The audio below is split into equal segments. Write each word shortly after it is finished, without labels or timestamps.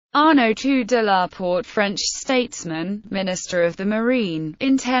Arnaud de la Porte, French statesman, Minister of the Marine,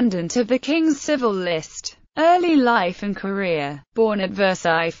 Intendant of the King's Civil List. Early life and career. Born at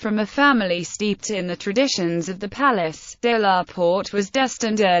Versailles from a family steeped in the traditions of the palace, de la Porte was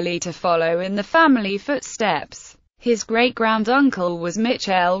destined early to follow in the family footsteps. His great-grand-uncle was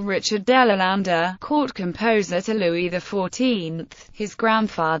Michel Richard de Lalande, court composer to Louis XIV. His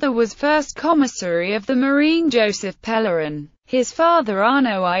grandfather was first commissary of the Marine Joseph Pellerin. His father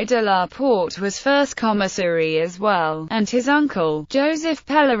Arnaud de la Porte was first commissary as well, and his uncle, Joseph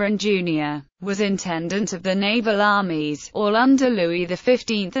Pellerin Jr., was intendant of the naval armies, all under Louis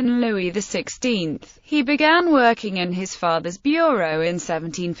XV and Louis XVI. He began working in his father's bureau in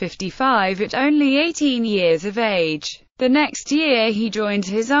 1755 at only 18 years of age. The next year he joined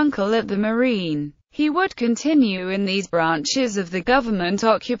his uncle at the Marine. He would continue in these branches of the government,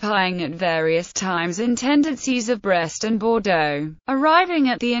 occupying at various times intendancies of Brest and Bordeaux, arriving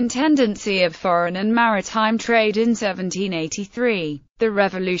at the Intendancy of Foreign and Maritime Trade in 1783. The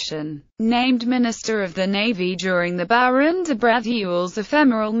Revolution. Named Minister of the Navy during the Baron de Breteuil's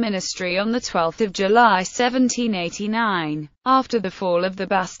ephemeral ministry on 12 July 1789. After the fall of the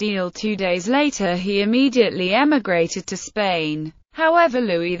Bastille 2 days later, he immediately emigrated to Spain. However,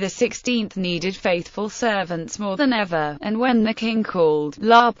 Louis XVI needed faithful servants more than ever, and when the king called,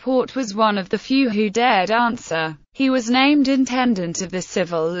 La Porte was one of the few who dared answer. He was named Intendant of the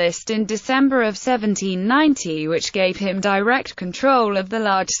Civil List in December of 1790, which gave him direct control of the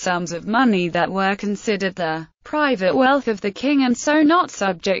large sums of money that were considered the private wealth of the king and so not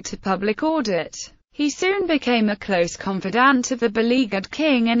subject to public audit. He soon became a close confidant of the beleaguered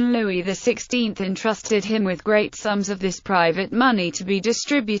king, and Louis XVI entrusted him with great sums of this private money to be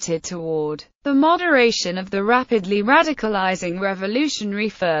distributed toward the moderation of the rapidly radicalizing revolutionary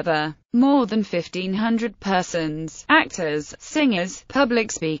fervor. More than 1,500 persons, actors, singers,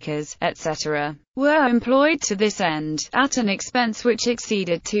 public speakers, etc., were employed to this end, at an expense which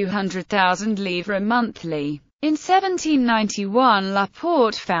exceeded 200,000 livres monthly. In 1791 La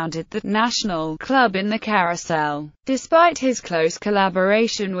Porte founded the National Club in the Carrousel. Despite his close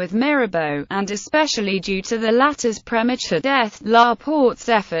collaboration with Mirabeau, and especially due to the latter's premature death, La Porte's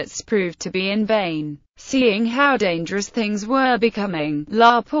efforts proved to be in vain. Seeing how dangerous things were becoming,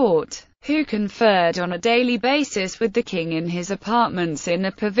 La Porte, who conferred on a daily basis with the king in his apartments in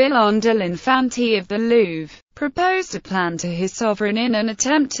the Pavillon de l'Infanterie of the Louvre, proposed a plan to his sovereign in an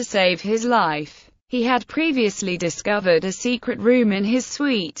attempt to save his life. He had previously discovered a secret room in his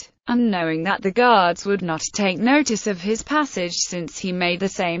suite, and knowing that the guards would not take notice of his passage since he made the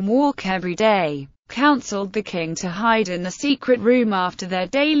same walk every day, counseled the king to hide in the secret room after their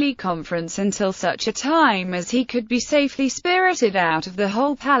daily conference until such a time as he could be safely spirited out of the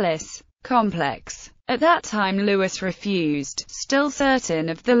whole palace complex. At that time Louis refused, still certain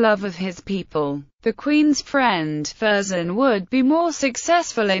of the love of his people. The Queen's friend, Fersen, would be more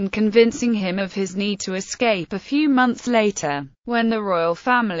successful in convincing him of his need to escape a few months later. When the royal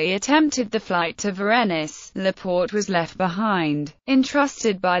family attempted the flight to Varennes, La Porte was left behind,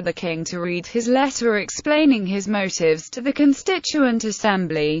 entrusted by the king to read his letter explaining his motives to the Constituent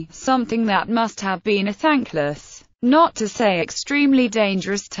Assembly, something that must have been a thankless, not to say extremely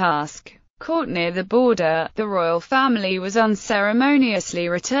dangerous task. Caught near the border, the royal family was unceremoniously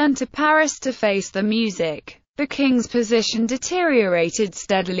returned to Paris to face the music. The king's position deteriorated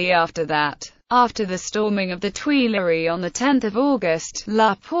steadily after that. After the storming of the Tuileries on 10 August,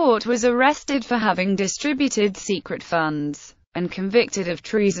 La Porte was arrested for having distributed secret funds, and convicted of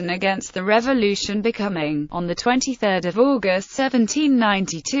treason against the revolution, becoming, on 23 August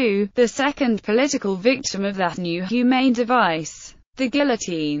 1792, the second political victim of that new humane device, the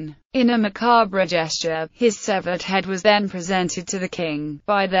guillotine. In a macabre gesture, his severed head was then presented to the king,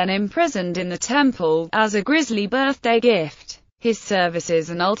 by then imprisoned in the Temple, as a grisly birthday gift. His services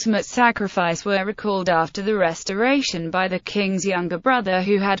and ultimate sacrifice were recalled after the Restoration by the king's younger brother,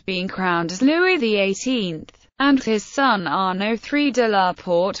 who had been crowned as Louis XVIII, and his son Arnaud III de la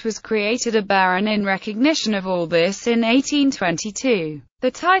Porte was created a baron in recognition of all this in 1822.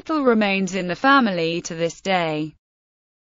 The title remains in the family to this day.